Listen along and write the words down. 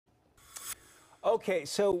Okay,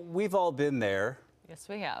 so we've all been there. Yes,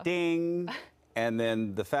 we have. Ding. And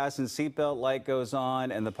then the fasten seatbelt light goes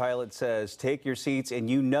on and the pilot says, take your seats, and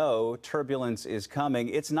you know turbulence is coming.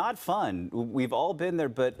 It's not fun. We've all been there,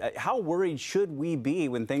 but how worried should we be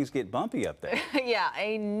when things get bumpy up there? Yeah,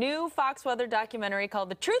 a new Fox weather documentary called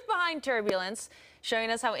The Truth Behind Turbulence, showing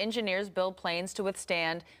us how engineers build planes to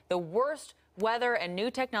withstand the worst weather and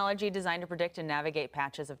new technology designed to predict and navigate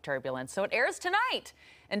patches of turbulence. So it airs tonight.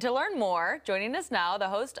 And to learn more, joining us now, the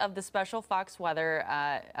host of the special Fox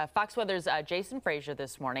Weather's Jason Frazier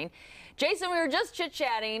this morning. Jason, we were just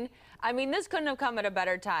chit-chatting. I mean, this couldn't have come at a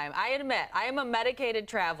better time. I admit, I am a medicated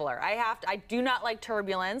traveler. I do not like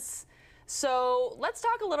turbulence. So let's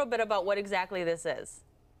talk a little bit about what exactly this is.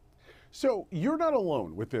 So you're not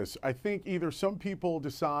alone with this. I think either some people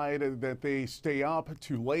decide that they stay up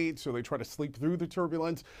too late, so they try to sleep through the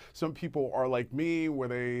turbulence. Some people are like me, where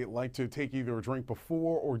they like to take either a drink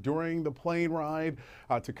before or during the plane ride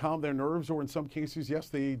to calm their nerves, or in some cases, yes,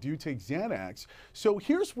 they do take Xanax. So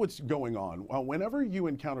here's what's going on. Whenever you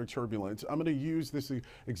encounter turbulence, I'm going to use this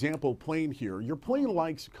example plane here. Your plane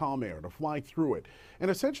likes calm air to fly through it.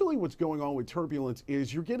 And essentially what's going on with turbulence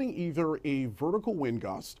is you're getting either a vertical wind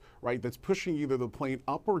gust, right, that's pushing either the plane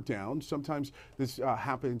up or down. Sometimes this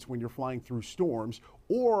happens when you're flying through storms,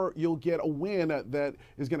 or you'll get a wind that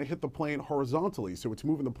is going to hit the plane horizontally, so it's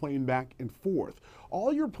moving the plane back and forth.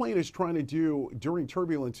 All your plane is trying to do during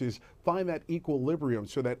turbulence is find that equilibrium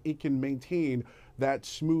so that it can maintain that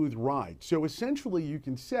smooth ride. So essentially you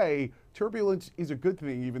can say turbulence is a good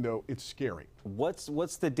thing, even though it's scary.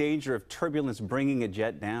 What's the danger of turbulence bringing a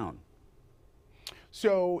jet down?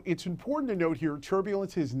 So it's important to note here,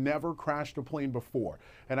 turbulence has never crashed a plane before.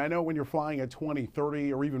 And I know when you're flying at 20,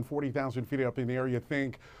 30, or even 40,000 feet up in the air, you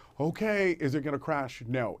think, okay, is it going to crash?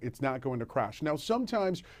 No, it's not going to crash. Now,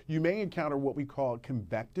 sometimes you may encounter what we call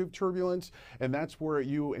convective turbulence, and that's where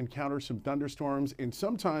you encounter some thunderstorms, and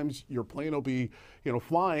sometimes your plane will be,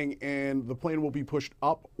 flying, and the plane will be pushed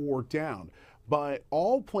up or down. But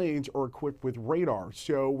all planes are equipped with radar.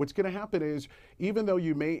 So what's going to happen is, even though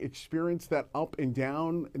you may experience that up and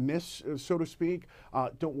downness, so to speak,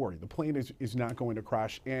 don't worry, the plane is not going to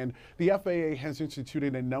crash. And the FAA has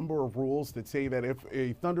instituted a number of rules that say that if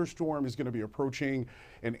a thunderstorm is going to be approaching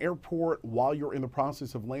an airport while you're in the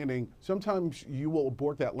process of landing, sometimes you will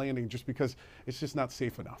abort that landing just because it's just not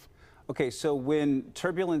safe enough. Okay, so when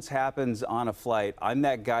turbulence happens on a flight, I'm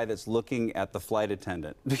that guy that's looking at the flight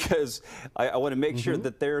attendant because I want to make sure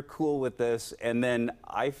that they're cool with this, and then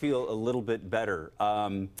I feel a little bit better.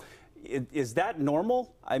 Is that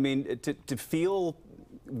normal? I mean, to feel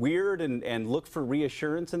weird and look for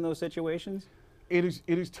reassurance in those situations? It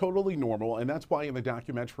is totally normal, and that's why in the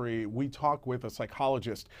documentary we talk with a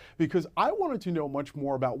psychologist, because I wanted to know much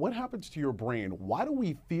more about what happens to your brain. Why do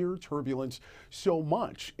we fear turbulence so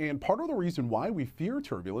much? And part of the reason why we fear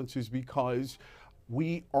turbulence is because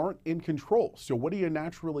we aren't in control. So what do you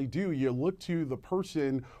naturally do? You look to the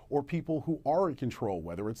person or people who are in control,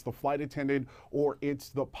 whether it's the flight attendant or it's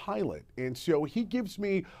the pilot. And so he gives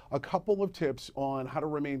me a couple of tips on how to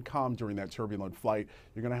remain calm during that turbulent flight.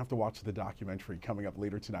 You're going to have to watch the documentary coming up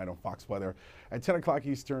later tonight on Fox Weather at 10 o'clock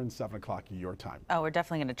Eastern, 7 o'clock your time. Oh, we're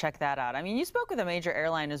definitely going to check that out. I mean, you spoke with a major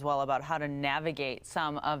airline as well about how to navigate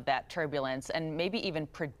some of that turbulence and maybe even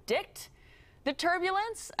predict the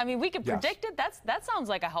turbulence. I mean, we can predict it. That sounds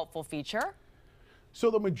like a helpful feature.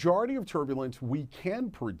 So the majority of turbulence we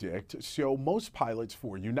can predict. So most pilots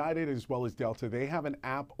for United as well as Delta, they have an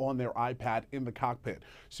app on their iPad in the cockpit.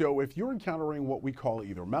 So if you're encountering what we call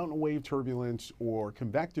either mountain wave turbulence or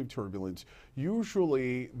convective turbulence,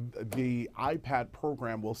 usually the iPad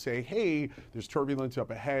program will say, hey, there's turbulence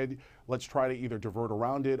up ahead. Let's try to either divert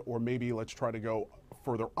around it, or maybe let's try to go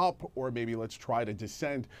further up, or maybe let's try to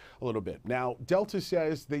descend a little bit. Now, Delta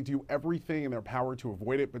says they do everything in their power to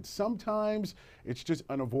avoid it, but sometimes it's just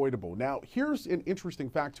unavoidable. Now, here's an interesting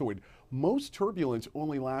factoid. Most turbulence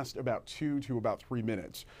only lasts about 2 to about 3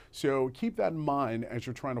 minutes. So keep that in mind as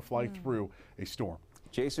you're trying to fly through a storm.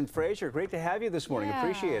 Jason Frazier, great to have you this morning.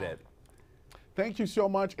 Appreciate it. Thank you so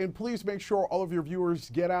much, and please make sure all of your viewers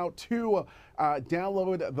get out to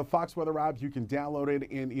download the Fox Weather app. You can download it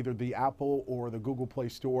in either the Apple or the Google Play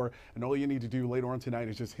Store, and all you need to do later on tonight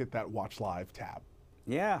is just hit that Watch Live tab.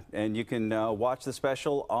 Yeah, and you can watch the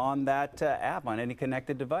special on that app on any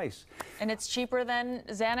connected device. And it's cheaper than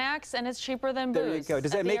Xanax, and it's cheaper than booze. There you go.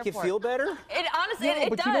 Does that make you feel better? It honestly, No, it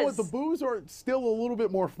but does. you know what? The booze are still a little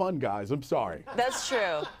bit more fun, guys. I'm sorry. That's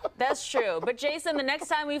true. That's true. But Jason, the next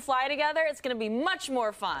time we fly together, it's going to be much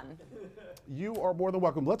more fun. You are more than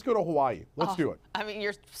welcome. Let's go to Hawaii. Let's do it. I mean,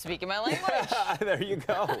 you're speaking my language. There you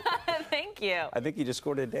go. Thank you. I think you just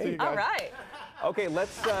scored a date. All right. Okay,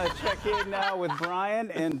 let's check in now with Brian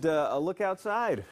and a look outside.